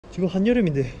지금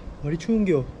한여름인데 말이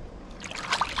추운겨.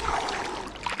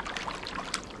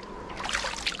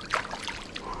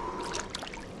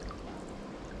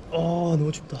 아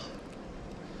너무 춥다.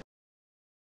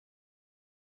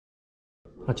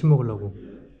 아침 먹으려고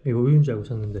이거 우유인 줄 알고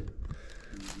샀는데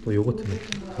또 요거트네.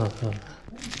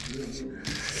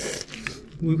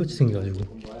 우유같이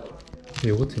생겨가지고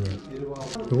요거트네.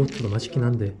 요거트도 맛있긴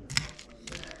한데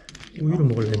우유를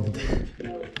먹으려 했는데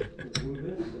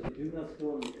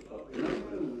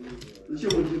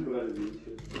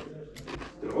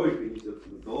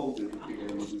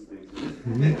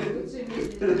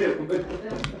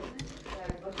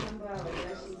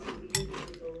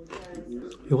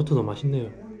요거트도 맛있네요.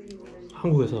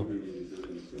 한국에서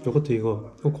요거트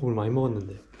이거 컵을 많이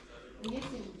먹었는데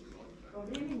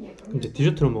이제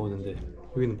디저트로 먹었는데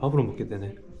여기는 밥으로 먹게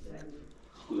되네.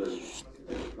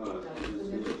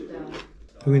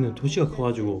 여기는 도시가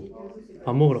커가지고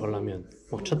밥 먹으러 가려면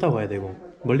막 차 타고 가야 되고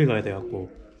멀리 가야 돼갖고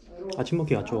아침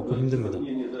먹기가 조금 힘듭니다.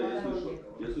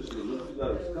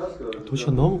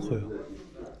 도시가 너무 커요.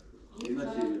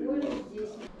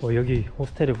 여기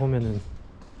호스텔에 보면은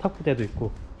탁구대도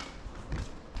있고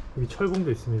여기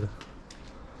철봉도 있습니다.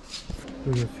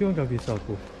 여기 수영장도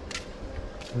있어갖고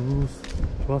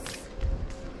좋았어.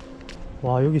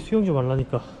 와 여기 수영 좀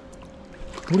하려니까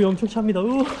물이 엄청 찹니다.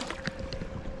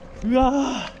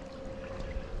 으아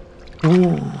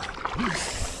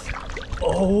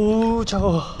오우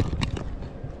차가워.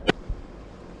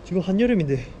 지금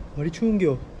한여름인데 말이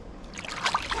추운겨.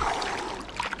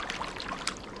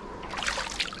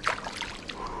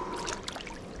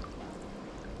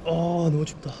 너무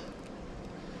춥다.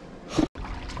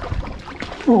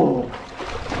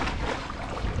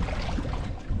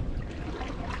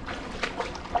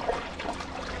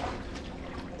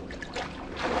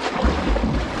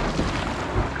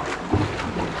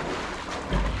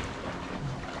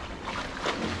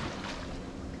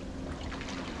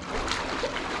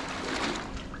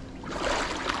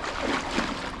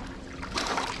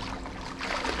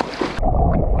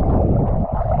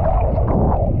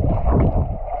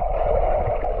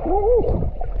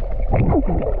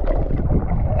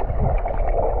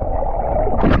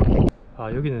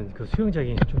 여기는 그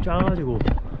수영장이 좀 작아가지고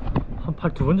한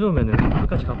팔 2번 접으면은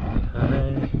끝까지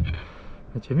가보네.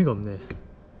 재미가 없네.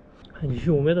 한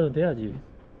 25m는 돼야지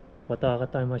왔다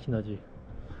갔다 할 맛이 나지.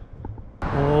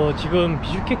 지금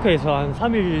비슈케크에서 한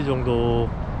 3일 정도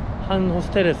한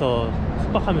호스텔에서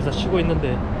숙박하면서 쉬고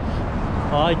있는데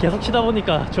계속 쉬다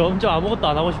보니까 점점 아무것도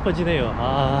안 하고 싶어지네요.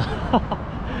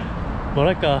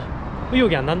 뭐랄까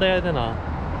의욕이 안 난다 해야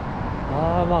되나.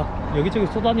 막 여기저기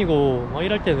쏘다니고 막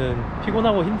이럴 때는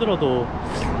피곤하고 힘들어도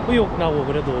의욕 나고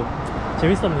그래도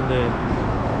재밌었는데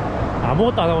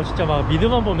아무것도 안 하고 진짜 막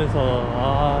미드만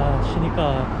보면서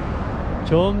쉬니까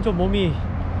점점 몸이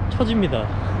처집니다.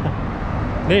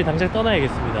 내일 당장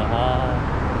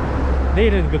떠나야겠습니다.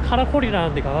 내일은 그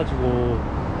카라콜이라는 데 가가지고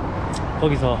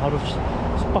거기서 하루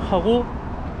숙박하고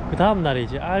그 다음날에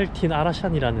이제 알틴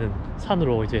아라샨이라는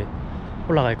산으로 이제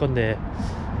올라갈 건데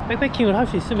백패킹을 할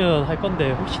수 있으면 할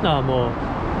건데 혹시나 뭐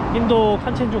인도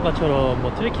칸첸중가처럼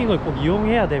뭐 트레킹을 꼭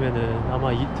이용해야 되면은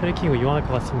아마 이 트레킹을 이용할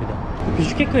것 같습니다.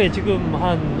 비슈케크에 지금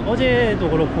한 어제도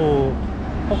그렇고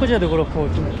엊그제도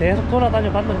그렇고 좀 계속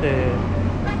돌아다녀 봤는데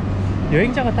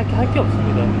여행자가 딱히 할 게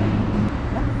없습니다.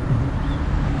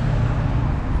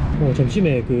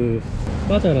 점심에 그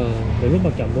과자랑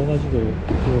멜론밖에 안 먹어가지고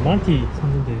그 만티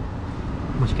샀는데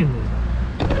맛있겠네.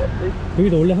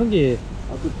 여기도 원래 한 개에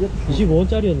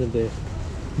 25원짜리였는데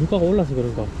물가가 올라서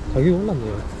그런가 가격이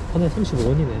올랐네요. 하나에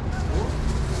 35원이네.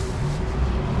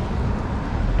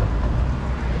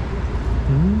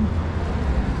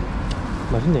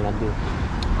 맛있네 만두.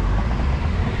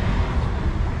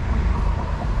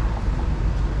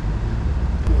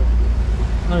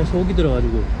 안에 소고기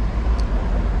들어가지고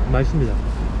맛있습니다.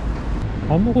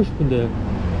 밥 먹고 싶은데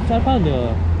쌀 파는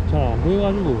데가 잘 안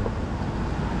보여가지고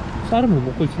쌀은 못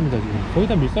먹고 있습니다. 지금 거의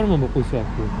다 밀가루만 먹고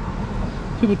있어갖고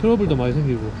피부 트러블도 많이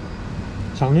생기고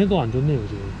장애도 안 좋네요.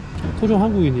 지금 토종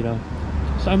한국인이라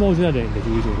쌀 먹어줘야 되는데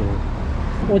주기적으로.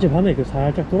 어젯밤에 그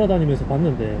살짝 돌아다니면서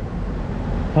봤는데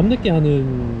밤늦게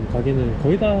하는 가게는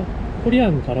거의 다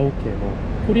코리안 가라오케,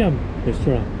 뭐 코리안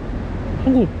레스토랑,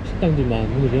 한국 식당들만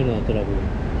문을 열어놨더라고요.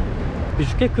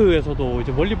 비슈케크에서도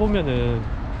이제 멀리 보면은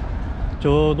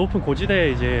저 높은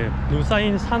고지대에 이제 눈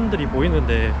쌓인 산들이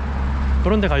보이는데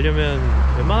그런데 가려면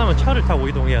웬만하면 차를 타고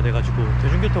이동해야 돼가지고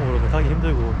대중교통으로는 가기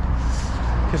힘들고,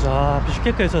 그래서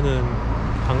비슈케크에서는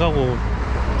안 가고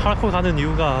카라콜 가는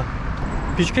이유가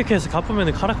비슈케크에서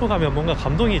가보면 카라콜 가면 뭔가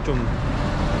감동이 좀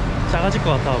작아질 것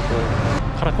같아갖고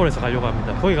카라콜에서 가려고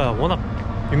합니다. 거기가 워낙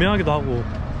유명하기도 하고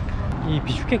이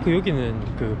비슈케크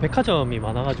여기는 그 백화점이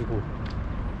많아가지고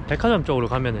백화점 쪽으로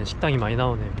가면은 식당이 많이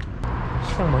나오네요.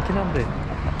 식당 많긴 한데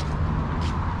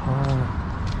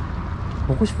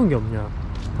먹고 싶은 게 없냐.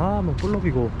 다 뭐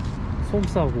볼럽이고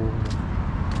솜싸고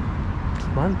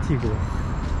만티고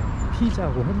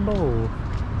피자고 햄버거고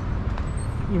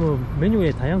이 뭐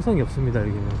메뉴에 다양성이 없습니다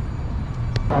여기는.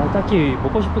 딱히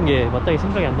먹고 싶은 게 마땅히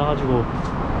생각이 안 나가지고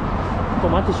또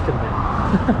만티 시켰네.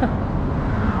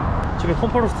 집에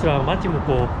콤포로스트랑 만티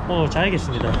먹고 오늘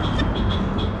자야겠습니다.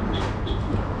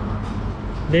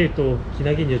 내일 또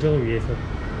기나긴 여정을 위해서.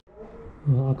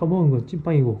 아까 먹은 건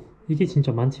찐빵이고 이게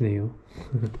진짜 만티네요.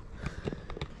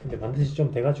 근데 만든 지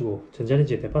좀 돼가지고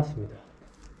전자레인지에 데봤습니다.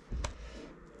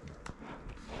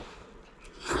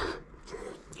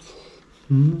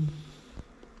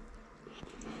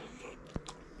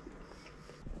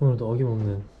 오늘도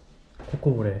어김없는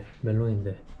코코볼의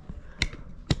멜론인데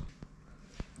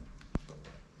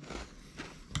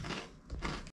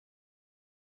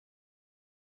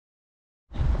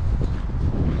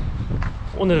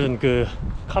오늘은 그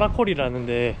카라콜이라는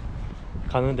데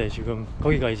가는데 지금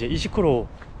거기가 이제 이시쿠로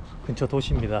근처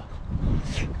도시입니다.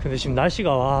 근데 지금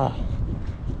날씨가 와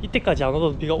이때까지 안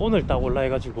오던 비가 오늘 딱 올라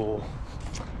해가지고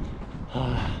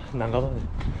난감하네.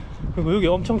 그리고 여기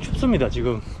엄청 춥습니다.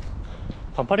 지금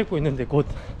반팔 입고 있는데 곧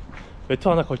외투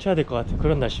하나 걸쳐야 될 것 같은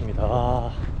그런 날씨입니다.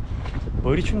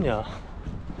 뭐 이리 춥냐.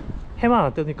 해만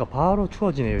안 뜨니까 바로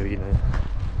추워지네요 여기는.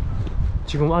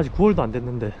 지금 아직 9월도 안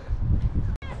됐는데.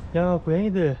 야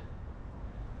고양이들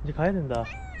이제 가야 된다.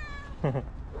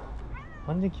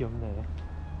 완전 귀엽네.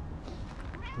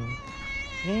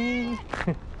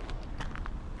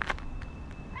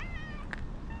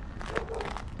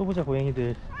 또 보자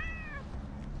고양이들.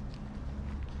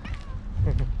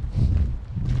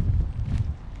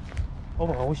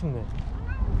 가고 싶네.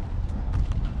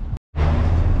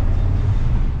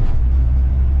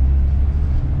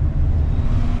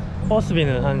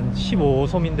 버스비는 한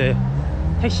 15솜인데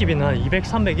택시비는 한 200,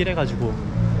 300 이래가지고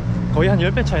거의 한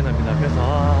 10배 차이 납니다.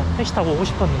 그래서 택시 타고 오고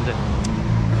싶었는데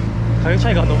가격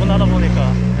차이가 너무 나다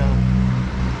보니까 그냥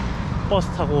버스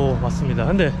타고 왔습니다.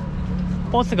 근데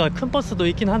버스가 큰 버스도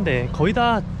있긴 한데 거의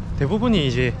다 대부분이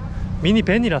이제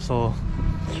미니밴이라서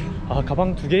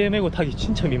가방 2개 메고 타기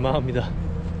진짜 민망합니다.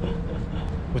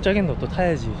 못 자겠노. 또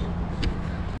타야지.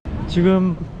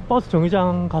 지금 버스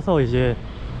정류장 가서 이제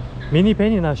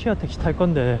미니밴이나 쉐어택시 탈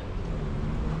건데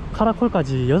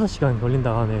카라콜까지 6시간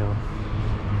걸린다고 하네요.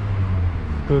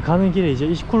 그 가는 길에 이제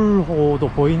이시쿨호도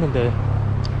보이는데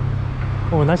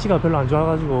날씨가 별로 안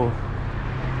좋아가지고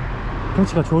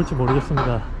경치가 좋을지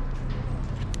모르겠습니다.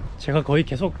 제가 거의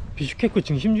계속 비슈케크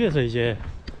중심지에서 이제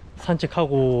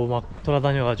산책하고 막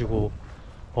돌아다녀가지고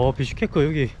비슈케크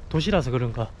여기 도시라서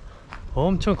그런가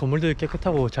엄청 건물들이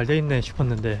깨끗하고 잘 돼있네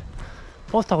싶었는데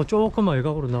버스 타고 조금만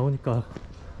외곽으로 나오니까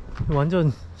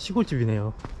완전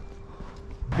시골집이네요.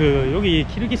 여기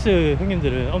키르기스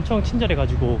형님들은 엄청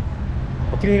친절해가지고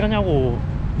어떻게 가냐고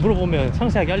물어보면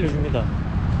상세하게 알려줍니다.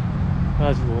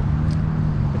 그래가지고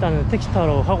일단은 택시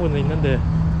타러 가고는 있는데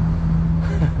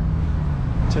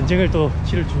전쟁을 또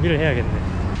치를 준비를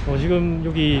해야겠네. 지금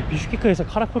여기 비슈케크에서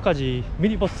카라콜까지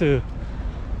미니버스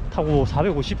타고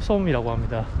 450솜이라고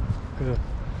합니다.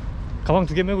 가방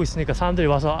 2개 메고 있으니까 사람들이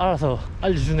와서 알아서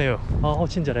알려주네요.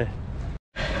 친절해.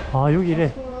 여기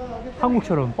이래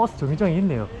한국처럼 버스 정류장이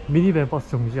있네요. 미니밴 버스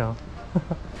정류장.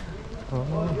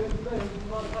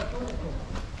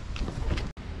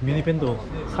 미니밴도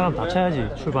사람 다 차야지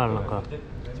출발하려니까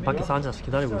밖에서 앉아서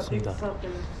기다리고 있습니다.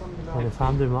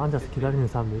 사람들 뭐 앉아서 기다리는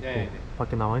사람도 있고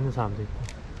밖에 나와 있는 사람도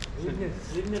있고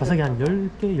좌석이 한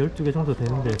 10개, 12개 정도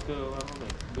되는데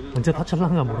언제 다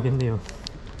찰랑가 모르겠네요.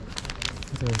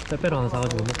 그래서 빼빼로 하나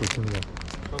사가지고 먹고 있습니다.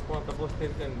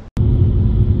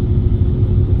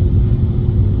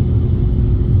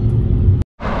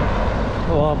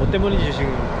 와, 뭐 때문인지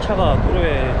지금 차가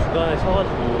도로에 중간에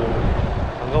서가지고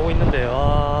안 가고 있는데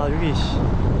여기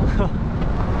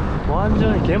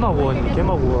완전히 개마고원.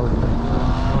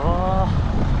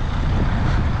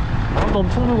 바람도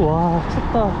엄청 불고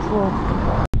춥다.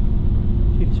 추워.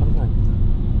 힐이 장난 아닙니다.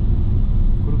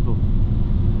 구름도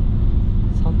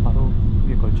산 바로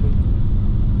위에 걸쳐있네.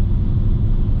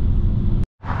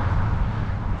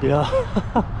 이야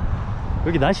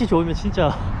여기 날씨 좋으면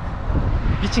진짜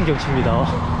미친 경치입니다.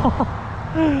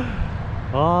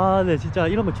 네, 진짜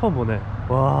이런 거 처음 보네.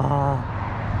 와,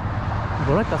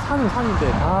 뭐랄까, 산은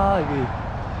산인데 다 여기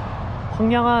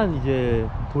황량한 이제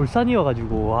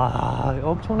돌산이어가지고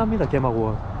엄청납니다.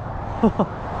 개마고원.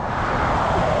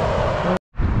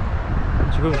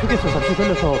 지금 휴게소 잠시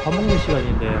들려서 밥 먹는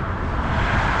시간인데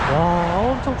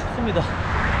엄청 춥습니다.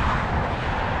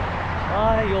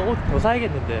 아 이거 옷 더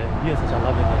사야겠는데 위에서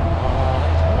잘라면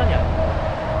아 장난이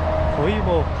아니야. 거의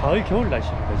뭐 가을 겨울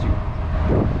날씨입니다 지금.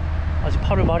 아직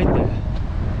 8월 말인데.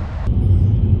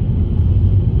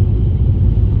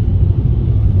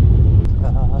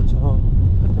 저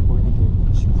끝에 보이는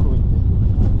게 시끄러운데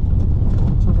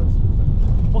엄청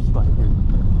넓습니다. 버스가 아니고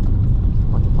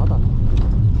완전 바다.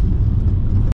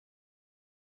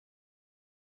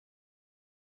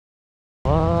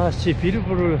 아씨 비를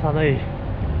부를 사나이.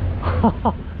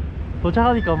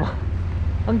 도착하니까 막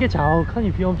안개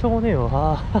자욱하니 비 엄청 오네요.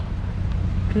 아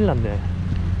큰일 났네.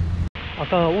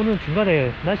 아까 오는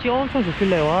중간에 날씨 엄청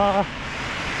좋길래 와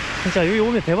진짜 여기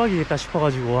오면 대박이겠다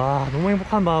싶어가지고 와 너무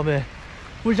행복한 마음에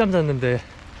꿀잠 잤는데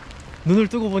눈을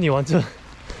뜨고 보니 완전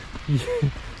이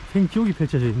생지옥이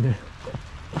펼쳐져 있네.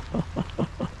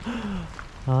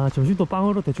 아 점심도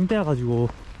빵으로 대충 떼어가지고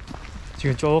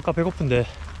지금 쪼까 배고픈데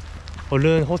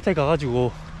얼른 호스텔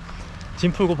가가지고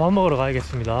짐 풀고 밥 먹으러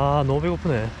가야겠습니다. 아 너무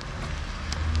배고프네.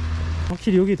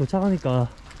 확실히 여기 도착하니까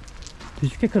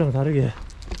비슈케크랑 다르게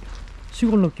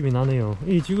시골 느낌이 나네요.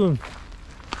 이 지금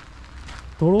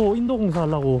도로 인도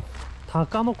공사하려고 다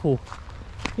까놓고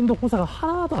인도 공사가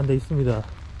하나도 안 돼 있습니다.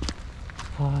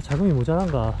 아 자금이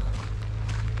모자란가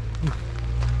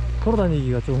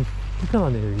걸어다니기가 좀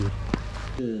불편하네요 여기.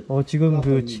 지금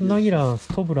그 침낭이랑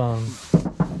스토브랑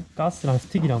가스랑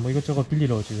스틱이랑 뭐 이것저것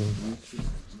빌리러 지금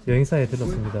여행사에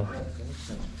들렀습니다.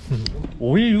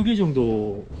 5일 6일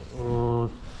정도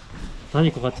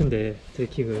다닐 것 같은데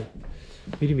트레킹을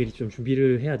미리미리 좀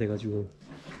준비를 해야 돼가지고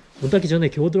문 닫기 전에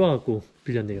겨우 들어와갖고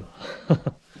빌렸네요.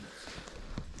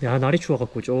 야 날이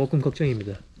추워갖고 조금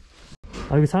걱정입니다.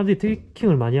 아 여기 사람들이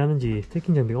트레킹을 많이 하는지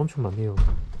트레킹 장비가 엄청 많네요.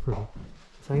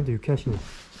 사장님도 유쾌하시네.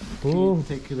 오.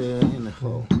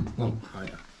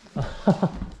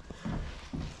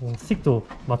 스틱도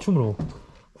맞춤으로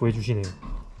구해주시네요.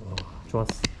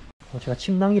 좋았어. 제가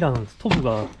침낭이랑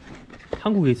스토브가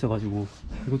한국에 있어가지고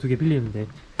이거 2개 빌리는데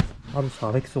하루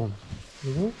 400솜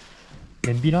그리고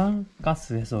냄비랑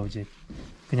가스 해서 이제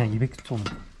그냥 200솜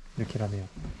이렇게 라네요.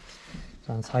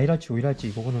 한 4일 할지 5일 할지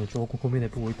이거는 조금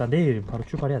고민해보고 일단 내일 바로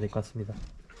출발해야 될 것 같습니다.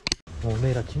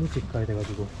 내일 아침 일찍 가야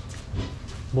돼가지고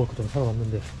먹을 거 좀 사러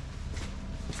왔는데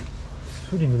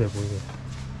술이 눈에 보이네.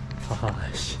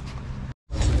 하하씨.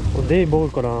 내일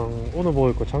먹을 거랑 오늘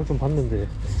먹을 거 장 좀 봤는데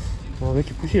왜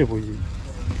이렇게 부실해 보이지?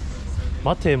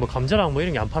 마트에 뭐 감자랑 뭐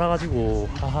이런 게 안 팔아가지고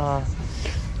하하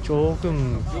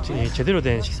조금 제대로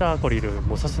된 식사거리를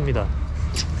못 샀습니다.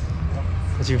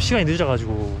 지금 시간이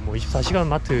늦어가지고 뭐 24시간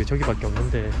마트 저기밖에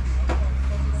없는데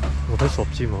뭐 될 수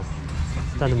없지 뭐.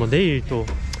 일단은 뭐 내일 또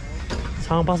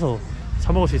상황 봐서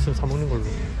사 먹을 수 있으면 사 먹는 걸로.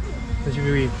 지금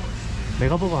여기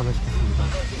메가버거 하나 시켰습니다.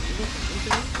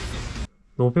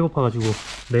 너무 배고파가지고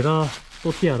메가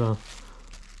또띠아랑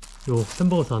요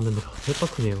햄버거 사왔는데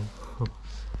대박 크네요.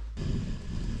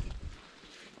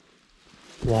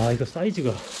 와 이거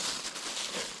사이즈가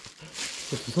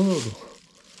두 손으로도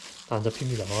안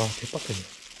잡힙니다. 와 대박 크네.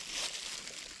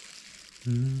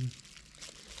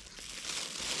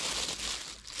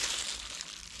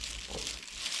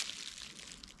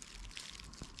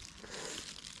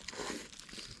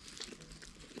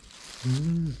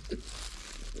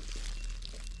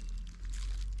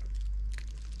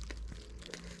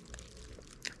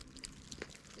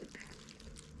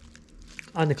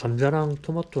 안에 감자랑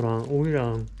토마토랑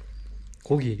오이랑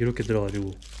고기 이렇게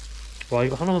들어가지고 와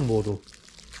이거 하나만 먹어도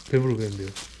배부르겠는데요.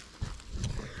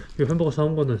 이 햄버거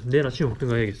사온 거는 내일 아침에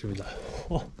먹든가 해야겠습니다.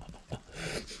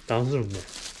 당황스럽네.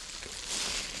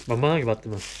 만만하게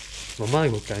봤더만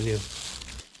만만하게 먹을 게 아니에요.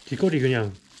 길거리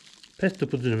그냥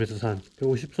패스트푸드점에서 산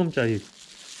 150솜짜리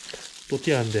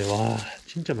또띠아인데 와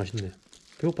진짜 맛있네.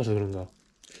 배고파서 그런가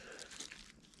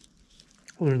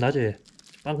오늘 낮에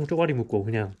빵 쪼가리 먹고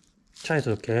그냥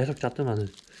차에서 계속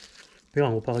잤더만은 배가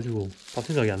안 고파가지고 밥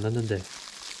생각이 안 났는데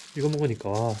이거 먹으니까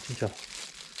와 진짜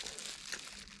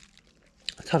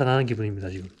살아나는 기분입니다.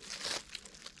 지금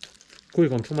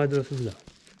고기가 엄청 많이 들었습니다.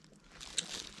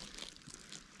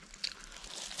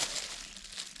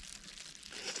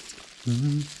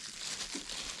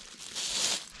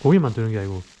 고기만 드는 게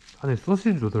아니고 안에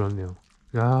소시지도 들었네요.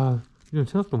 야 이건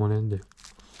생각도 못 했는데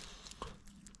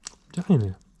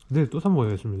짱이네. 내일 또 사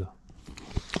먹어야겠습니다.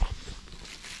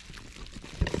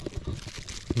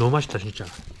 너무 맛있다 진짜.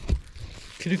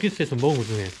 키르기스에서 먹은 것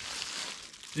중에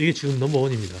이게 지금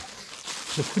넘버원입니다.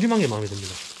 근데 푸짐한 게 마음에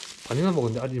듭니다. 반이나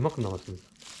먹었는데 아직 이만큼 남았습니다.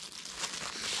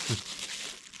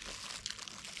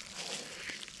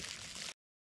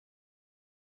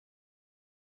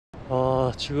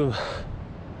 지금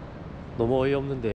너무 어이없는데